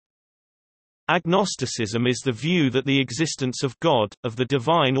Agnosticism is the view that the existence of God, of the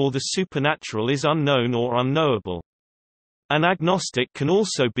divine or the supernatural is unknown or unknowable. An agnostic can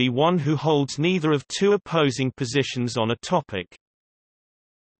also be one who holds neither of two opposing positions on a topic.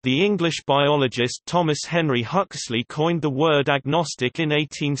 The English biologist Thomas Henry Huxley coined the word agnostic in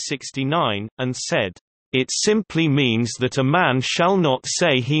 1869, and said, "It simply means that a man shall not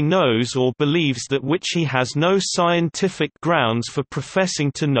say he knows or believes that which he has no scientific grounds for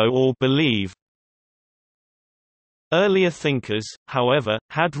professing to know or believe." Earlier thinkers, however,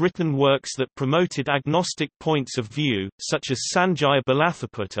 had written works that promoted agnostic points of view, such as Sanjaya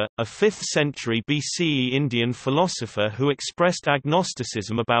Balathaputta, a 5th century BCE Indian philosopher who expressed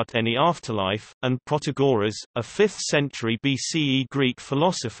agnosticism about any afterlife, and Protagoras, a 5th century BCE Greek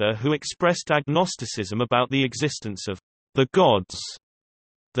philosopher who expressed agnosticism about the existence of the gods.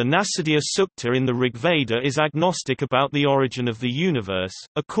 The Nasadiya Sukta in the Rigveda is agnostic about the origin of the universe,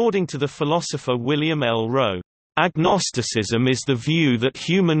 according to the philosopher William L. Rowe. Agnosticism is the view that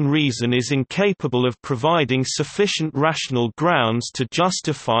human reason is incapable of providing sufficient rational grounds to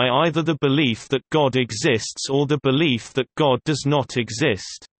justify either the belief that God exists or the belief that God does not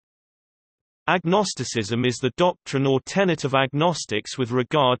exist. Agnosticism is the doctrine or tenet of agnostics with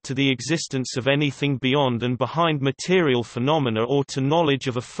regard to the existence of anything beyond and behind material phenomena or to knowledge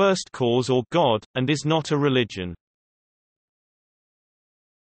of a first cause or God, and is not a religion.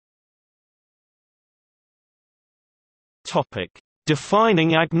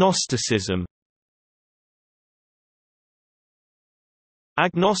 Defining agnosticism.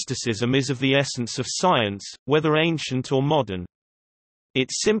 Agnosticism is of the essence of science, whether ancient or modern. It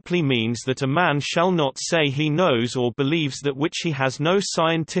simply means that a man shall not say he knows or believes that which he has no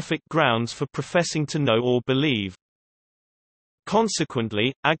scientific grounds for professing to know or believe.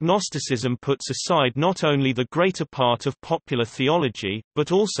 Consequently, agnosticism puts aside not only the greater part of popular theology,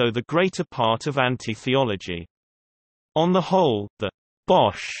 but also the greater part of anti-theology. On the whole, the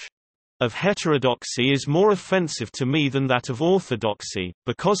bosh of heterodoxy is more offensive to me than that of orthodoxy,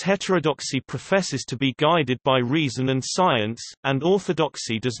 because heterodoxy professes to be guided by reason and science, and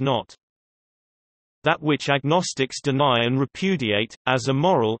orthodoxy does not. That which agnostics deny and repudiate, as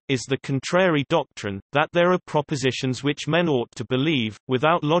immoral, is the contrary doctrine, that there are propositions which men ought to believe,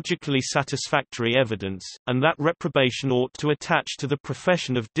 without logically satisfactory evidence, and that reprobation ought to attach to the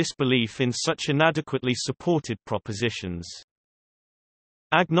profession of disbelief in such inadequately supported propositions.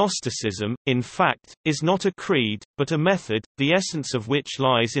 Agnosticism, in fact, is not a creed, but a method, the essence of which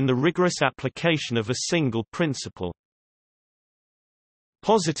lies in the rigorous application of a single principle.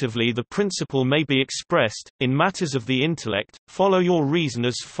 Positively, the principle may be expressed, in matters of the intellect, follow your reason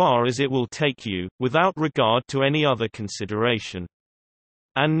as far as it will take you, without regard to any other consideration.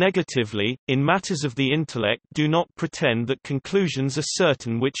 And negatively, in matters of the intellect, do not pretend that conclusions are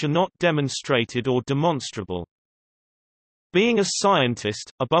certain which are not demonstrated or demonstrable. Being a scientist,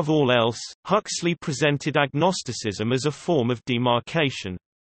 above all else, Huxley presented agnosticism as a form of demarcation.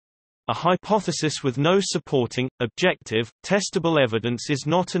 A hypothesis with no supporting, objective, testable evidence is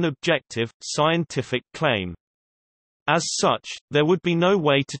not an objective, scientific claim. As such, there would be no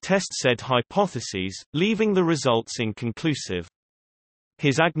way to test said hypotheses, leaving the results inconclusive.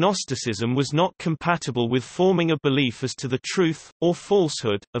 His agnosticism was not compatible with forming a belief as to the truth, or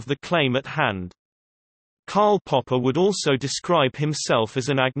falsehood, of the claim at hand. Karl Popper would also describe himself as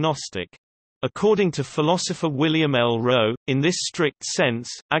an agnostic. According to philosopher William L. Rowe, in this strict sense,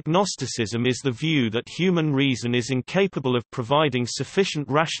 agnosticism is the view that human reason is incapable of providing sufficient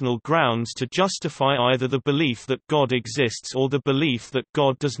rational grounds to justify either the belief that God exists or the belief that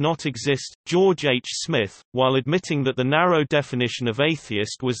God does not exist. George H. Smith, while admitting that the narrow definition of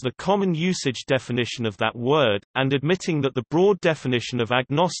atheist was the common usage definition of that word, and admitting that the broad definition of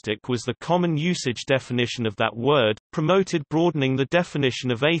agnostic was the common usage definition of that word, promoted broadening the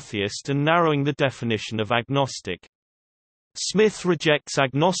definition of atheist and narrowing the definition of agnostic. Smith rejects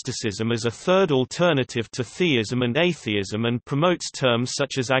agnosticism as a third alternative to theism and atheism and promotes terms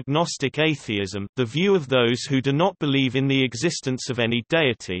such as agnostic atheism, the view of those who do not believe in the existence of any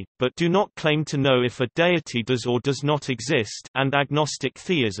deity, but do not claim to know if a deity does or does not exist, and agnostic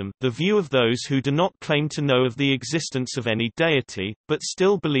theism, the view of those who do not claim to know of the existence of any deity, but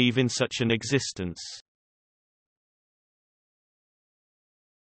still believe in such an existence.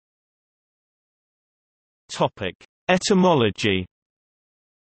 Etymology.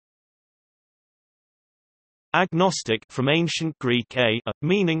 Agnostic from ancient Greek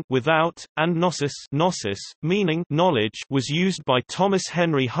meaning without, and gnosis, meaning knowledge, was used by Thomas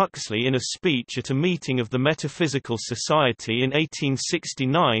Henry Huxley in a speech at a meeting of the Metaphysical Society in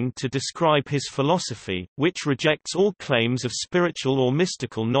 1869 to describe his philosophy, which rejects all claims of spiritual or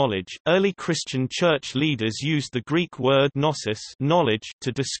mystical knowledge. Early Christian church leaders used the Greek word gnosis, knowledge,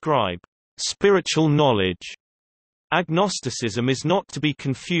 to describe spiritual knowledge. Agnosticism is not to be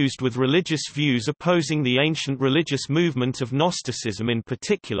confused with religious views opposing the ancient religious movement of Gnosticism in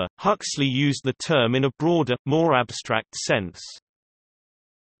particular. Huxley used the term in a broader, more abstract sense.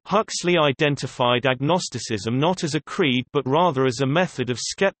 Huxley identified agnosticism not as a creed but rather as a method of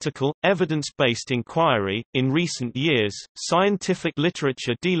skeptical, evidence-based inquiry. In recent years, scientific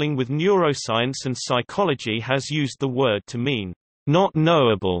literature dealing with neuroscience and psychology has used the word to mean not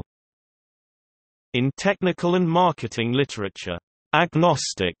knowable. In technical and marketing literature,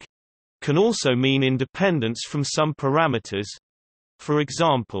 agnostic can also mean independence from some parameters, for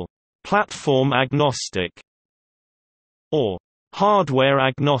example, platform agnostic or hardware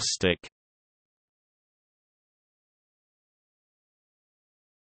agnostic.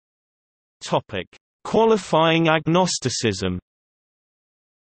 Topic: Qualifying agnosticism.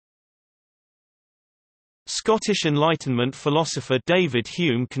 Scottish Enlightenment philosopher David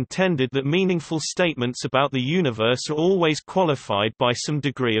Hume contended that meaningful statements about the universe are always qualified by some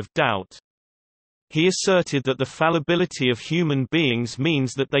degree of doubt. He asserted that the fallibility of human beings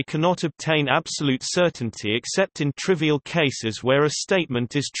means that they cannot obtain absolute certainty except in trivial cases where a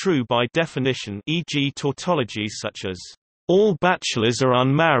statement is true by definition, e.g. tautologies such as, "all bachelors are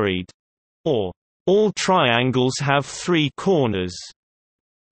unmarried," or "all triangles have 3 corners."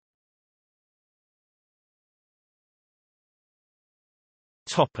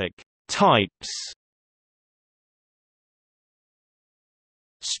 Topic: Types.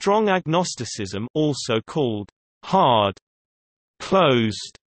 Strong agnosticism, also called hard,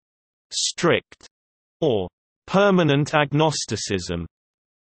 closed, strict, or permanent agnosticism.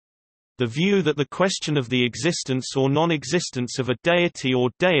 The view that the question of the existence or non-existence of a deity or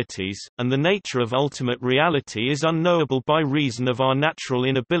deities, and the nature of ultimate reality is unknowable by reason of our natural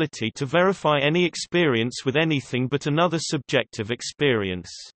inability to verify any experience with anything but another subjective experience.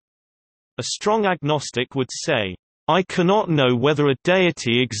 A strong agnostic would say, "I cannot know whether a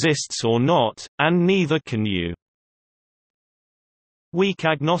deity exists or not, and neither can you." Weak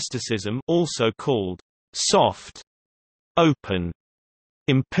agnosticism, also called soft, open,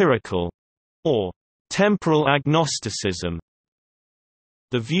 empirical, or temporal agnosticism.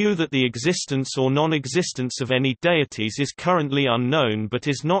 The view that the existence or non-existence of any deities is currently unknown but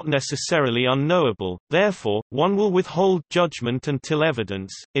is not necessarily unknowable, therefore, one will withhold judgment until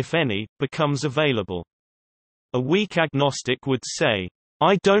evidence, if any, becomes available. A weak agnostic would say,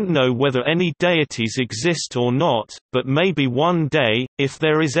 "I don't know whether any deities exist or not, but maybe one day, if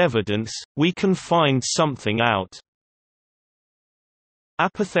there is evidence, we can find something out."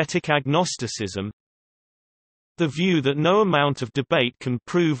 Apathetic agnosticism. The view that no amount of debate can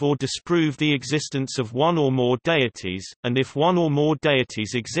prove or disprove the existence of one or more deities, and if one or more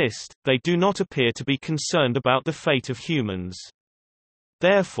deities exist, they do not appear to be concerned about the fate of humans.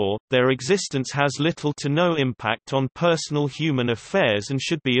 Therefore, their existence has little to no impact on personal human affairs and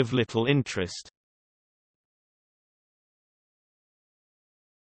should be of little interest.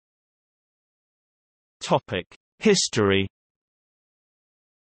 History.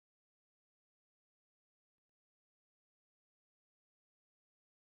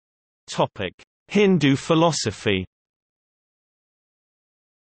 Hindu philosophy.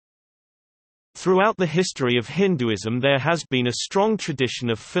 Throughout the history of Hinduism there has been a strong tradition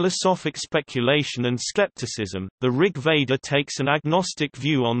of philosophic speculation and skepticism. The Rig Veda takes an agnostic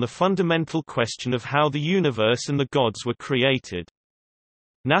view on the fundamental question of how the universe and the gods were created.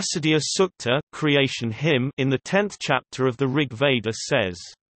 Nasadiya Sukta, Creation Hymn, in the 10th chapter of the Rig Veda says,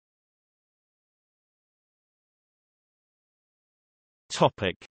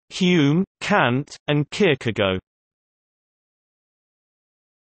 Hume, Kant, and Kierkegaard.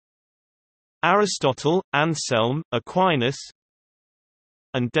 Aristotle, Anselm, Aquinas,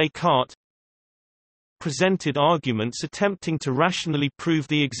 and Descartes presented arguments attempting to rationally prove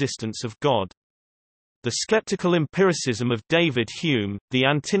the existence of God. The skeptical empiricism of David Hume, the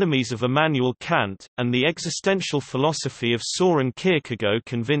antinomies of Immanuel Kant, and the existential philosophy of Søren Kierkegaard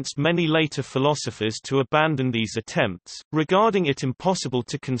convinced many later philosophers to abandon these attempts, regarding it impossible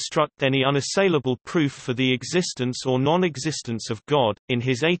to construct any unassailable proof for the existence or non-existence of God. In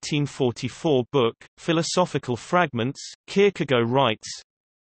his 1844 book, Philosophical Fragments, Kierkegaard writes,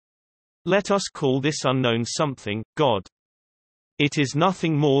 "Let us call this unknown something, God. It is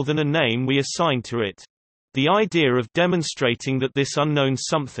nothing more than a name we assign to it. The idea of demonstrating that this unknown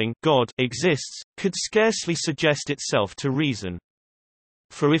something, God, exists, could scarcely suggest itself to reason.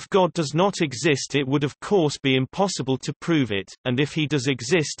 For if God does not exist, it would of course be impossible to prove it, and if he does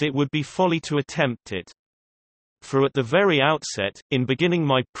exist, it would be folly to attempt it. For at the very outset, in beginning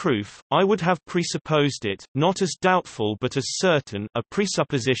my proof, I would have presupposed it, not as doubtful but as certain. A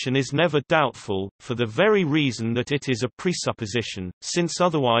presupposition is never doubtful, for the very reason that it is a presupposition, since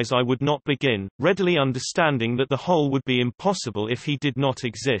otherwise I would not begin, readily understanding that the whole would be impossible if he did not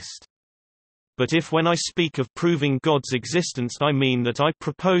exist. But if when I speak of proving God's existence I mean that I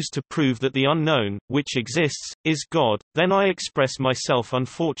propose to prove that the unknown, which exists, is God, then I express myself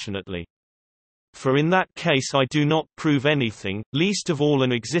unfortunately. For in that case I do not prove anything, least of all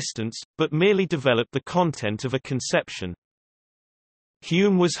an existence, but merely develop the content of a conception.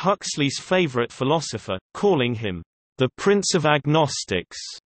 Hume was Huxley's favorite philosopher, calling him the Prince of Agnostics.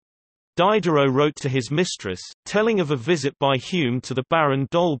 Diderot wrote to his mistress, telling of a visit by Hume to the Baron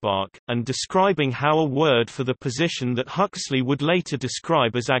d'Holbach, and describing how a word for the position that Huxley would later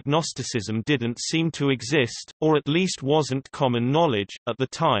describe as agnosticism didn't seem to exist, or at least wasn't common knowledge, at the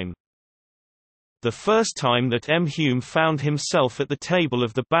time. The first time that M. Hume found himself at the table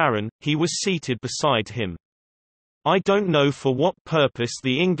of the Baron, he was seated beside him. I don't know for what purpose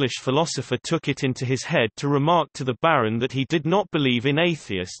the English philosopher took it into his head to remark to the Baron that he did not believe in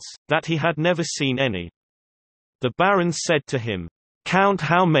atheists, that he had never seen any. The Baron said to him, "Count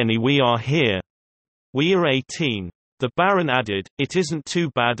how many we are here. We are 18. The Baron added, "It isn't too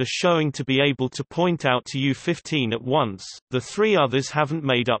bad a showing to be able to point out to you 15 at once, the 3 others haven't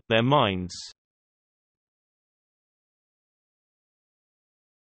made up their minds."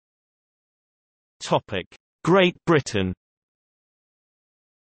 Great Britain.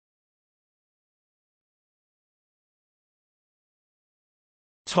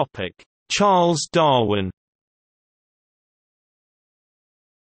 Charles Darwin.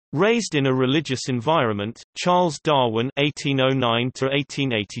 Raised in a religious environment, Charles Darwin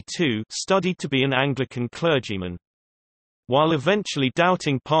 (1809–1882) studied to be an Anglican clergyman. While eventually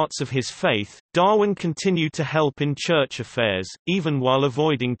doubting parts of his faith, Darwin continued to help in church affairs, even while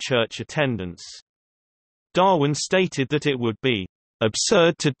avoiding church attendance. Darwin stated that it would be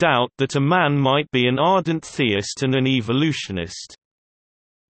absurd to doubt that a man might be an ardent theist and an evolutionist.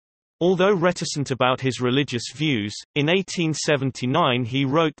 Although reticent about his religious views, in 1879 he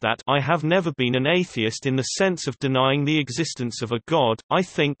wrote that I have never been an atheist in the sense of denying the existence of a God. I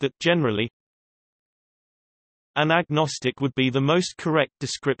think that generally an agnostic would be the most correct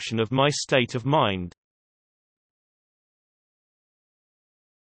description of my state of mind.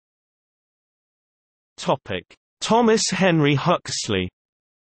 Thomas Henry Huxley.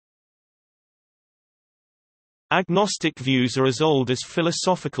 Agnostic views are as old as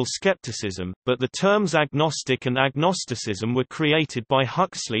philosophical skepticism, but the terms agnostic and agnosticism were created by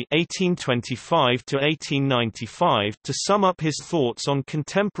Huxley (1825–1895) to sum up his thoughts on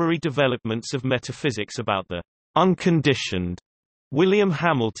contemporary developments of metaphysics about the unconditioned William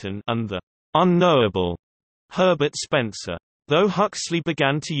Hamilton and the unknowable Herbert Spencer. Though Huxley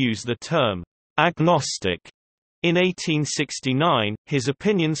began to use the term agnostic in 1869, his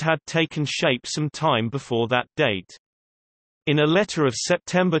opinions had taken shape some time before that date. In a letter of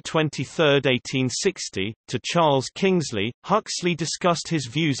September 23, 1860, to Charles Kingsley, Huxley discussed his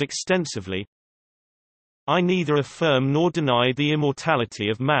views extensively. I neither affirm nor deny the immortality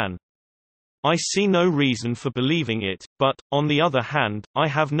of man. I see no reason for believing it, but, on the other hand, I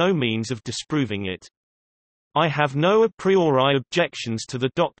have no means of disproving it. I have no a priori objections to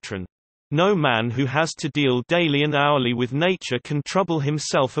the doctrine. No man who has to deal daily and hourly with nature can trouble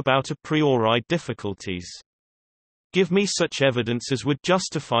himself about a priori difficulties. Give me such evidence as would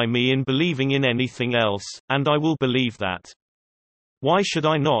justify me in believing in anything else, and I will believe that. Why should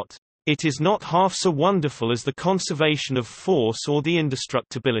I not? It is not half so wonderful as the conservation of force or the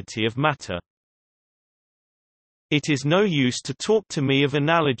indestructibility of matter. It is no use to talk to me of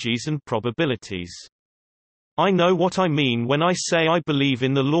analogies and probabilities. I know what I mean when I say I believe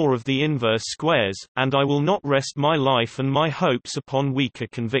in the law of the inverse squares, and I will not rest my life and my hopes upon weaker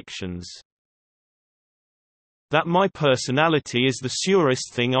convictions. That my personality is the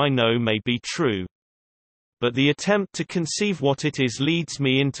surest thing I know may be true. But the attempt to conceive what it is leads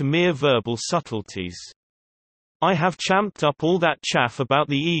me into mere verbal subtleties. I have champed up all that chaff about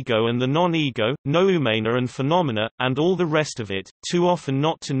the ego and the non-ego, noumena and phenomena, and all the rest of it, too often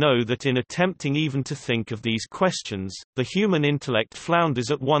not to know that in attempting even to think of these questions, the human intellect flounders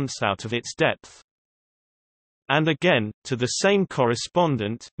at once out of its depth. And again, to the same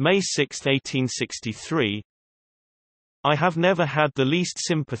correspondent, May 6, 1863, I have never had the least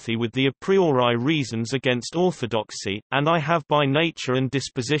sympathy with the a priori reasons against orthodoxy, and I have by nature and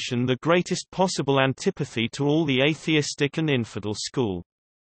disposition the greatest possible antipathy to all the atheistic and infidel school.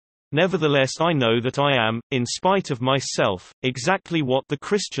 Nevertheless I know that I am, in spite of myself, exactly what the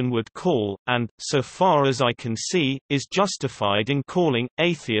Christian would call, and, so far as I can see, is justified in calling,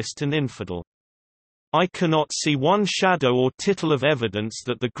 atheist and infidel. I cannot see one shadow or tittle of evidence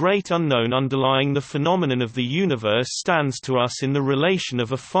that the great unknown underlying the phenomenon of the universe stands to us in the relation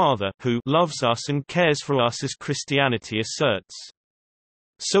of a Father who loves us and cares for us as Christianity asserts.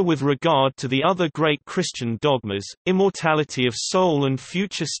 So with regard to the other great Christian dogmas, immortality of soul and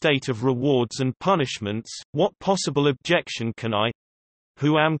future state of rewards and punishments, what possible objection can I,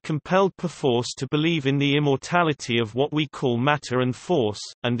 who am compelled perforce to believe in the immortality of what we call matter and force,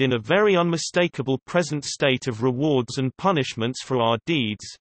 and in a very unmistakable present state of rewards and punishments for our deeds,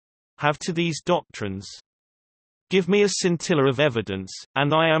 have to these doctrines? Give me a scintilla of evidence,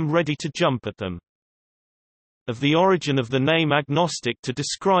 and I am ready to jump at them. Of the origin of the name agnostic to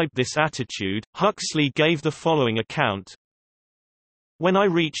describe this attitude, Huxley gave the following account. When I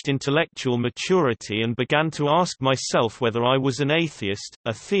reached intellectual maturity and began to ask myself whether I was an atheist,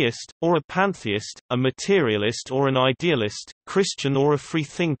 a theist, or a pantheist, a materialist or an idealist, Christian or a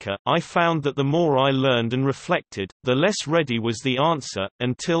freethinker, I found that the more I learned and reflected, the less ready was the answer,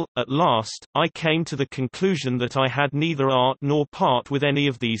 until, at last, I came to the conclusion that I had neither art nor part with any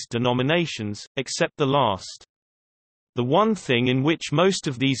of these denominations, except the last. The one thing in which most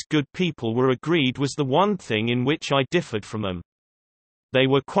of these good people were agreed was the one thing in which I differed from them. They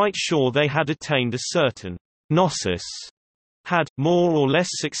were quite sure they had attained a certain gnosis, had, more or less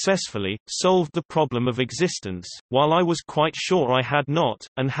successfully, solved the problem of existence, while I was quite sure I had not,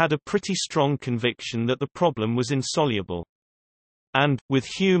 and had a pretty strong conviction that the problem was insoluble. And, with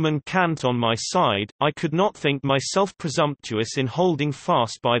Hume and Kant on my side, I could not think myself presumptuous in holding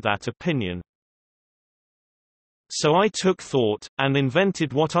fast by that opinion. So I took thought, and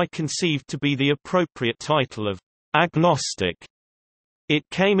invented what I conceived to be the appropriate title of agnostic. It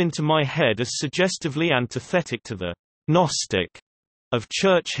came into my head as suggestively antithetic to the Gnostic of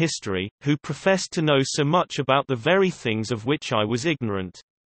church history, who professed to know so much about the very things of which I was ignorant.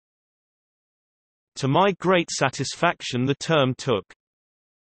 To my great satisfaction the term took.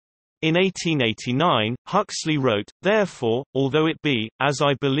 In 1889, Huxley wrote, "Therefore, although it be, as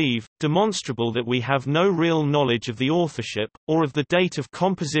I believe, demonstrable that we have no real knowledge of the authorship, or of the date of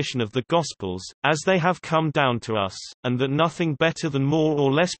composition of the Gospels, as they have come down to us, and that nothing better than more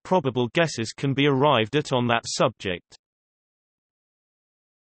or less probable guesses can be arrived at on that subject."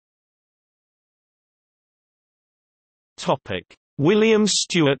 William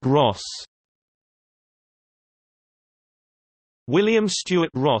Stewart Ross. William Stewart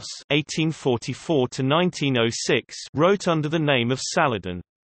Ross (1844–1906) wrote under the name of Saladin.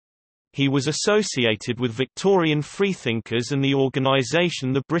 He was associated with Victorian freethinkers and the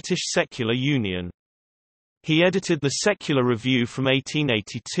organisation the British Secular Union. He edited the Secular Review from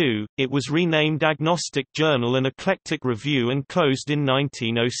 1882, it was renamed Agnostic Journal and Eclectic Review and closed in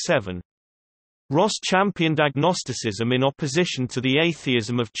 1907. Ross championed agnosticism in opposition to the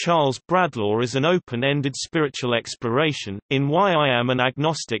atheism of Charles Bradlaugh as an open-ended spiritual exploration. In Why I Am an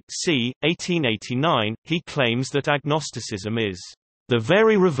Agnostic c. 1889, he claims that agnosticism is the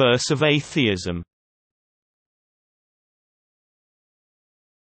very reverse of atheism.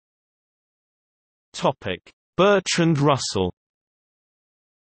 Bertrand Russell.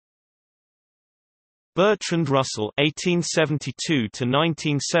 Bertrand Russell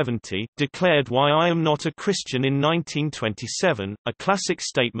 (1872–1970) declared Why I Am Not a Christian in 1927, a classic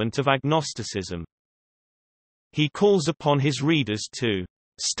statement of agnosticism. He calls upon his readers to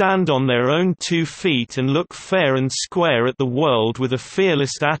stand on their own 2 feet and look fair and square at the world with a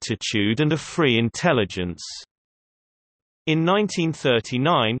fearless attitude and a free intelligence. In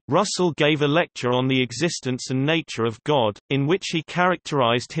 1939, Russell gave a lecture on the existence and nature of God, in which he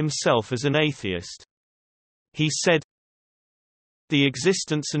characterized himself as an atheist. He said, "The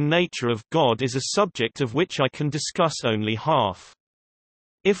existence and nature of God is a subject of which I can discuss only half.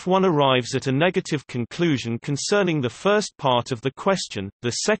 If one arrives at a negative conclusion concerning the first part of the question,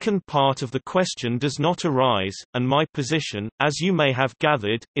 the second part of the question does not arise, and my position, as you may have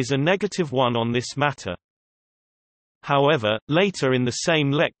gathered, is a negative one on this matter." However, later in the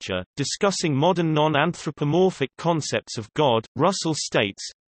same lecture, discussing modern non-anthropomorphic concepts of God, Russell states,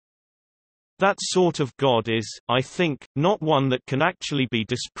 "That sort of God is, I think, not one that can actually be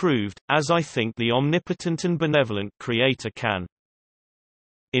disproved, as I think the omnipotent and benevolent Creator can.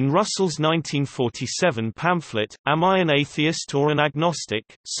 In Russell's 1947 pamphlet, Am I an Atheist or an Agnostic?,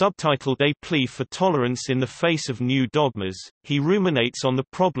 subtitled A Plea for Tolerance in the Face of New Dogmas, he ruminates on the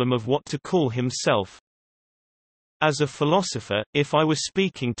problem of what to call himself. As a philosopher, if I was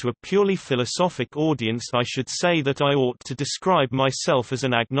speaking to a purely philosophic audience, I should say that I ought to describe myself as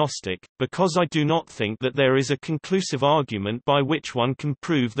an agnostic, because I do not think that there is a conclusive argument by which one can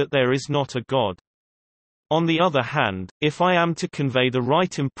prove that there is not a God. On the other hand, if I am to convey the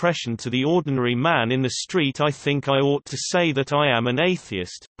right impression to the ordinary man in the street, I think I ought to say that I am an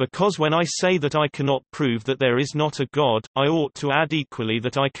atheist, because when I say that I cannot prove that there is not a God, I ought to add equally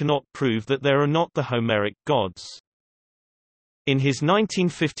that I cannot prove that there are not the Homeric gods. In his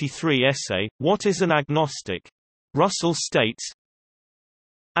 1953 essay, What is an Agnostic?, Russell states,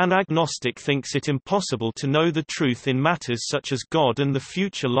 An agnostic thinks it impossible to know the truth in matters such as God and the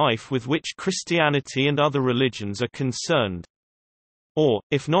future life with which Christianity and other religions are concerned. Or,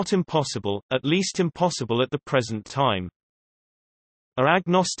 if not impossible, at least impossible at the present time. Are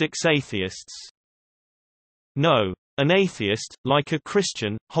agnostics atheists? No. An atheist, like a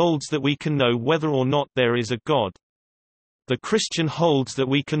Christian, holds that we can know whether or not there is a God. The Christian holds that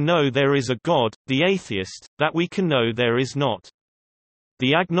we can know there is a God, the atheist, that we can know there is not.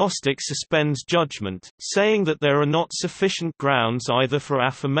 The agnostic suspends judgment, saying that there are not sufficient grounds either for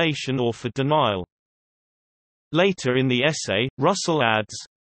affirmation or for denial. Later in the essay, Russell adds,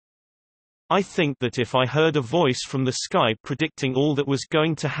 I think that if I heard a voice from the sky predicting all that was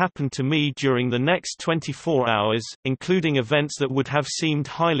going to happen to me during the next 24 hours, including events that would have seemed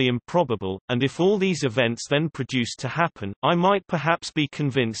highly improbable, and if all these events then produced to happen, I might perhaps be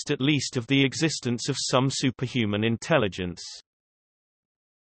convinced at least of the existence of some superhuman intelligence.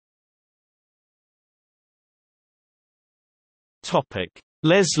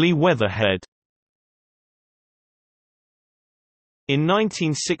 Leslie Weatherhead. In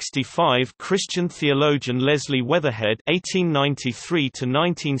 1965, Christian theologian Leslie Weatherhead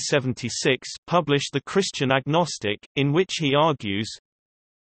 (1893–1976) published The Christian Agnostic, in which he argues,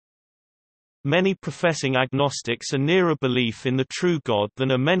 Many professing agnostics are nearer belief in the true God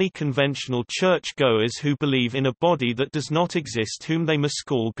than are many conventional church-goers who believe in a body that does not exist whom they must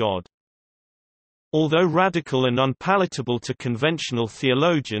call God. Although radical and unpalatable to conventional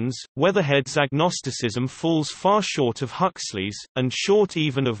theologians, Weatherhead's agnosticism falls far short of Huxley's, and short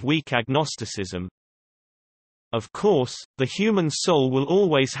even of weak agnosticism. Of course, the human soul will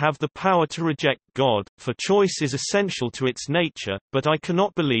always have the power to reject God, for choice is essential to its nature, but I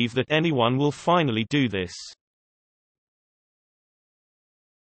cannot believe that anyone will finally do this.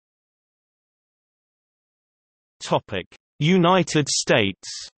 United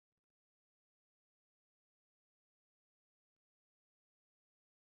States.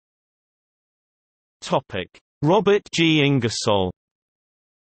 Robert G. Ingersoll.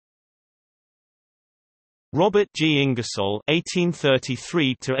 Robert G. Ingersoll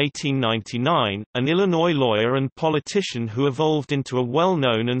 (1833–1899), an Illinois lawyer and politician who evolved into a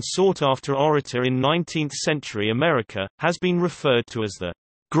well-known and sought-after orator in 19th-century America, has been referred to as the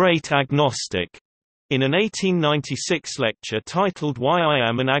Great Agnostic. In an 1896 lecture titled Why I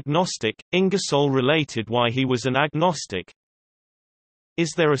Am an Agnostic, Ingersoll related why he was an agnostic.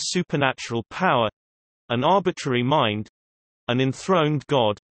 Is there a supernatural power? An arbitrary mind? An enthroned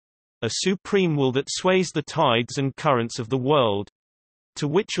God? A supreme will that sways the tides and currents of the world? To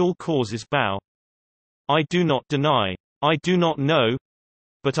which all causes bow? I do not deny. I do not know.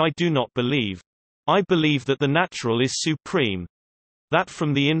 But I do not believe. I believe that the natural is supreme. That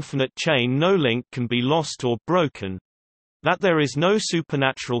from the infinite chain no link can be lost or broken. That there is no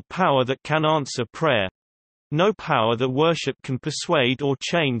supernatural power that can answer prayer. No power that worship can persuade or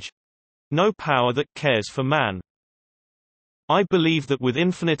change. No power that cares for man. I believe that with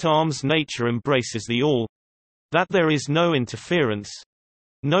infinite arms nature embraces the all. That there is no interference.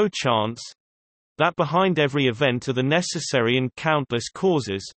 No chance. That behind every event are the necessary and countless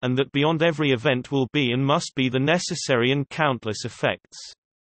causes, and that beyond every event will be and must be the necessary and countless effects.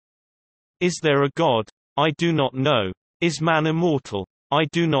 Is there a God? I do not know. Is man immortal? I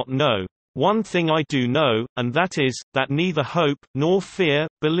do not know. One thing I do know, and that is, that neither hope, nor fear,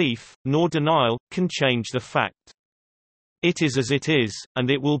 belief, nor denial, can change the fact. It is as it is, and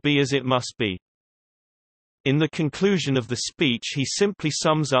it will be as it must be. In the conclusion of the speech he simply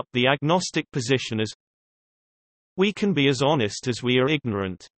sums up the agnostic position as, We can be as honest as we are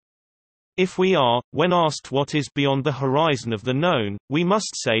ignorant. If we are, when asked what is beyond the horizon of the known, we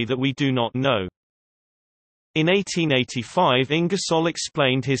must say that we do not know. In 1885 Ingersoll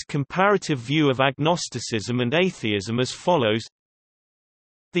explained his comparative view of agnosticism and atheism as follows.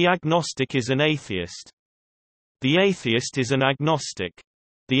 The agnostic is an atheist. The atheist is an agnostic.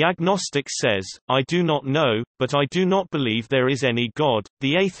 The agnostic says, "I do not know, but I do not believe there is any God."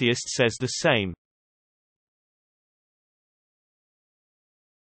 The atheist says the same.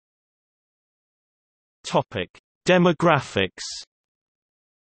 Topic: Demographics.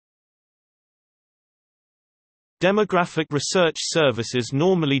 Demographic research services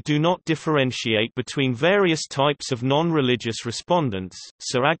normally do not differentiate between various types of non-religious respondents,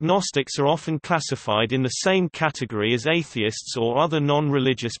 so agnostics are often classified in the same category as atheists or other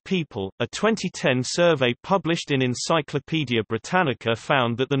non-religious people. A 2010 survey published in Encyclopaedia Britannica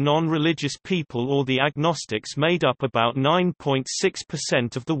found that the non-religious people or the agnostics made up about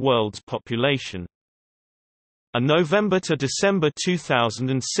 9.6% of the world's population. A November to December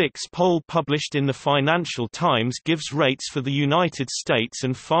 2006 poll published in the Financial Times gives rates for the United States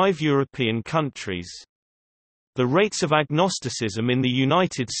and 5 European countries. The rates of agnosticism in the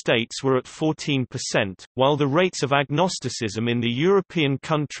United States were at 14%, while the rates of agnosticism in the European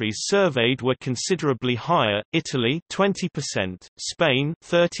countries surveyed were considerably higher: Italy 20%, Spain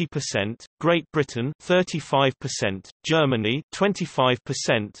 30%, Great Britain 35%, Germany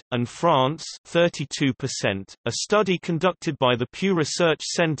 25%, and France 32%. A study conducted by the Pew Research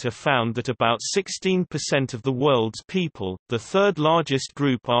Center found that about 16% of the world's people, the third largest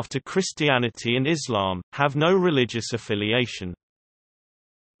group after Christianity and Islam, have no religious affiliation.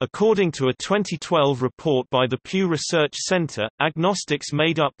 According to a 2012 report by the Pew Research Center, agnostics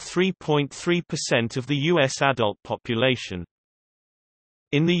made up 3.3% of the U.S. adult population.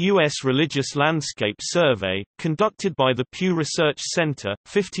 In the U.S. Religious Landscape Survey, conducted by the Pew Research Center,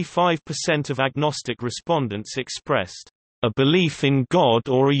 55% of agnostic respondents expressed a belief in God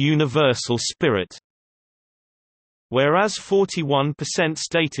or a universal spirit, whereas 41%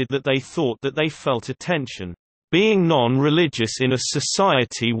 stated that they thought that they felt a tension being non-religious in a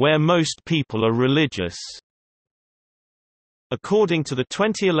society where most people are religious. According to the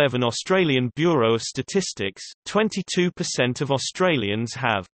 2011 Australian Bureau of Statistics, 22% of Australians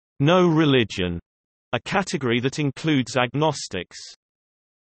have no religion, a category that includes agnostics.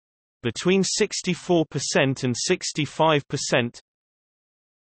 Between 64% and 65%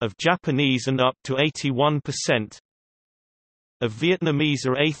 of Japanese and up to 81% of Vietnamese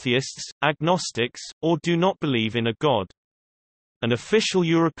are atheists, agnostics, or do not believe in a god. An official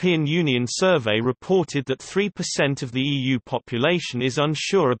European Union survey reported that 3% of the EU population is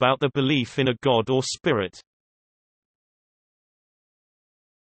unsure about their belief in a god or spirit.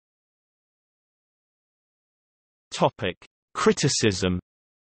 Topic: Criticism.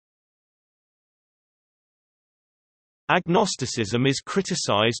 Agnosticism is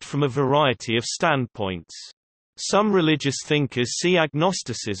criticized from a variety of standpoints. Some religious thinkers see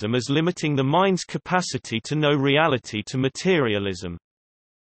agnosticism as limiting the mind's capacity to know reality to materialism.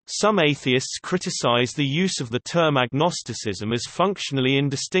 Some atheists criticize the use of the term agnosticism as functionally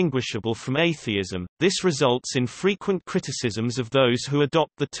indistinguishable from atheism. This results in frequent criticisms of those who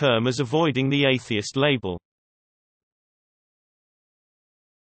adopt the term as avoiding the atheist label.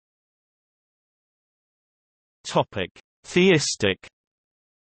 Topic: Theistic.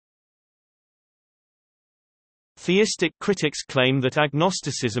 Theistic critics claim that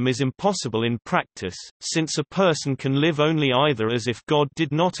agnosticism is impossible in practice, since a person can live only either as if God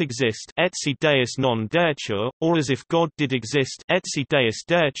did not exist, etsi deus non datur, or as if God did exist, etsi deus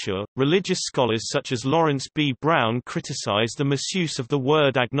datur. Religious scholars such as Lawrence B. Brown criticize the misuse of the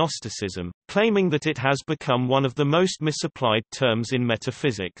word agnosticism, claiming that it has become one of the most misapplied terms in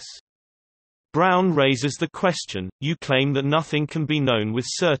metaphysics. Brown raises the question, you claim that nothing can be known with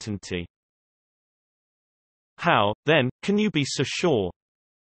certainty. How, then, can you be so sure?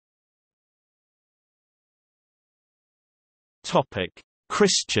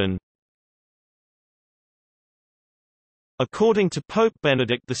 Christian. According to Pope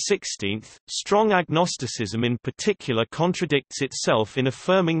Benedict XVI, strong agnosticism in particular contradicts itself in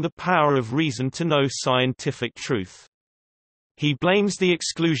affirming the power of reason to know scientific truth. He blames the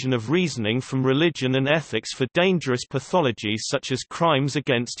exclusion of reasoning from religion and ethics for dangerous pathologies such as crimes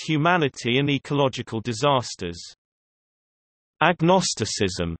against humanity and ecological disasters.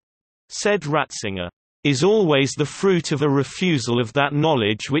 Agnosticism, said Ratzinger, is always the fruit of a refusal of that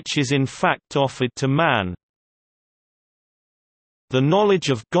knowledge which is in fact offered to man. The knowledge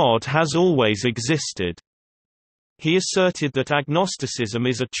of God has always existed. He asserted that agnosticism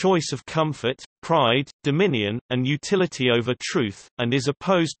is a choice of comfort, pride, dominion, and utility over truth, and is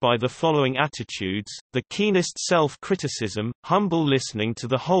opposed by the following attitudes: the keenest self-criticism, humble listening to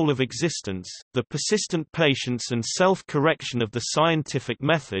the whole of existence, the persistent patience and self-correction of the scientific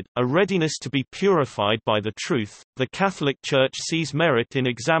method, a readiness to be purified by the truth. The Catholic Church sees merit in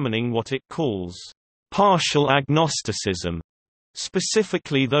examining what it calls partial agnosticism,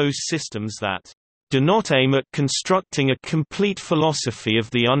 specifically those systems that do not aim at constructing a complete philosophy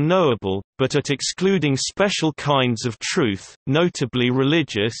of the unknowable, but at excluding special kinds of truth, notably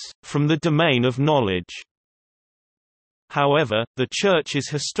religious, from the domain of knowledge. However, the Church is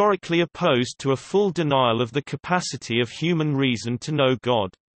historically opposed to a full denial of the capacity of human reason to know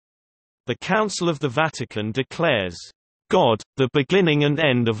God. The Council of the Vatican declares, God, the beginning and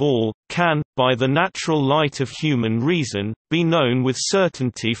end of all, can, by the natural light of human reason, be known with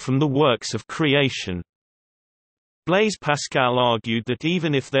certainty from the works of creation. Blaise Pascal argued that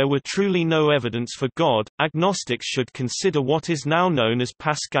even if there were truly no evidence for God, agnostics should consider what is now known as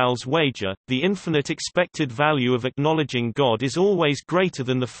Pascal's wager: the infinite expected value of acknowledging God is always greater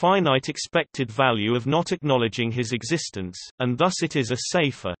than the finite expected value of not acknowledging his existence, and thus it is a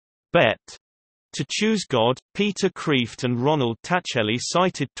safer bet to choose God. Peter Kreeft and Ronald Tacelli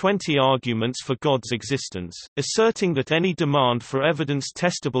cited 20 arguments for God's existence, asserting that any demand for evidence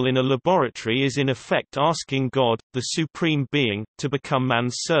testable in a laboratory is in effect asking God, the supreme being, to become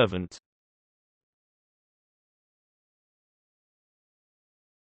man's servant.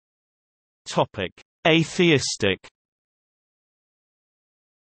 Atheistic.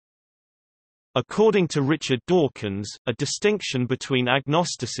 According to Richard Dawkins, a distinction between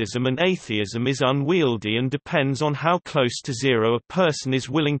agnosticism and atheism is unwieldy and depends on how close to zero a person is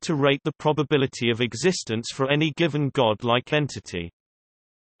willing to rate the probability of existence for any given God-like entity.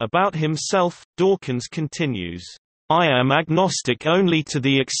 About himself, Dawkins continues, "I am agnostic only to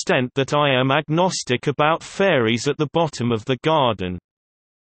the extent that I am agnostic about fairies at the bottom of the garden."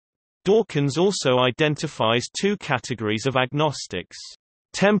 Dawkins also identifies two categories of agnostics: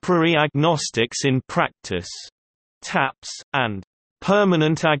 temporary agnostics in practice, TAPS, and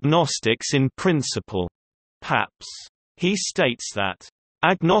permanent agnostics in principle, PAPS. He states that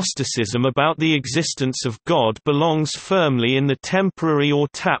agnosticism about the existence of God belongs firmly in the temporary or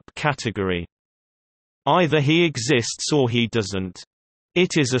TAP category. Either he exists or he doesn't.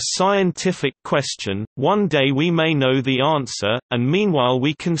 It is a scientific question, one day we may know the answer, and meanwhile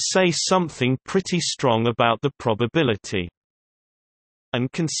we can say something pretty strong about the probability. And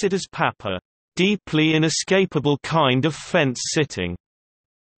considers PAP a deeply inescapable kind of fence-sitting.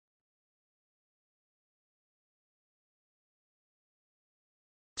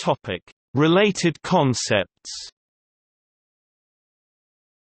 Related concepts.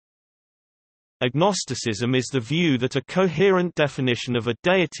 Agnosticism is the view that a coherent definition of a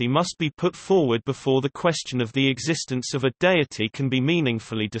deity must be put forward before the question of the existence of a deity can be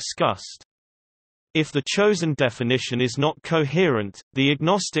meaningfully discussed. If the chosen definition is not coherent, the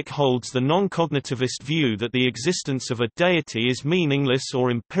agnostic holds the non-cognitivist view that the existence of a deity is meaningless or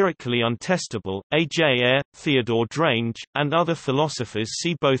empirically untestable. A.J. Ayer, Theodore Drange, and other philosophers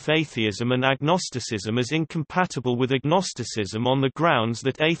see both atheism and agnosticism as incompatible with agnosticism on the grounds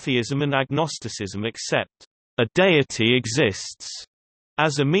that atheism and agnosticism accept a deity exists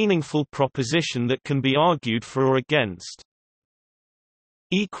as a meaningful proposition that can be argued for or against.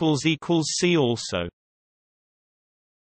 See also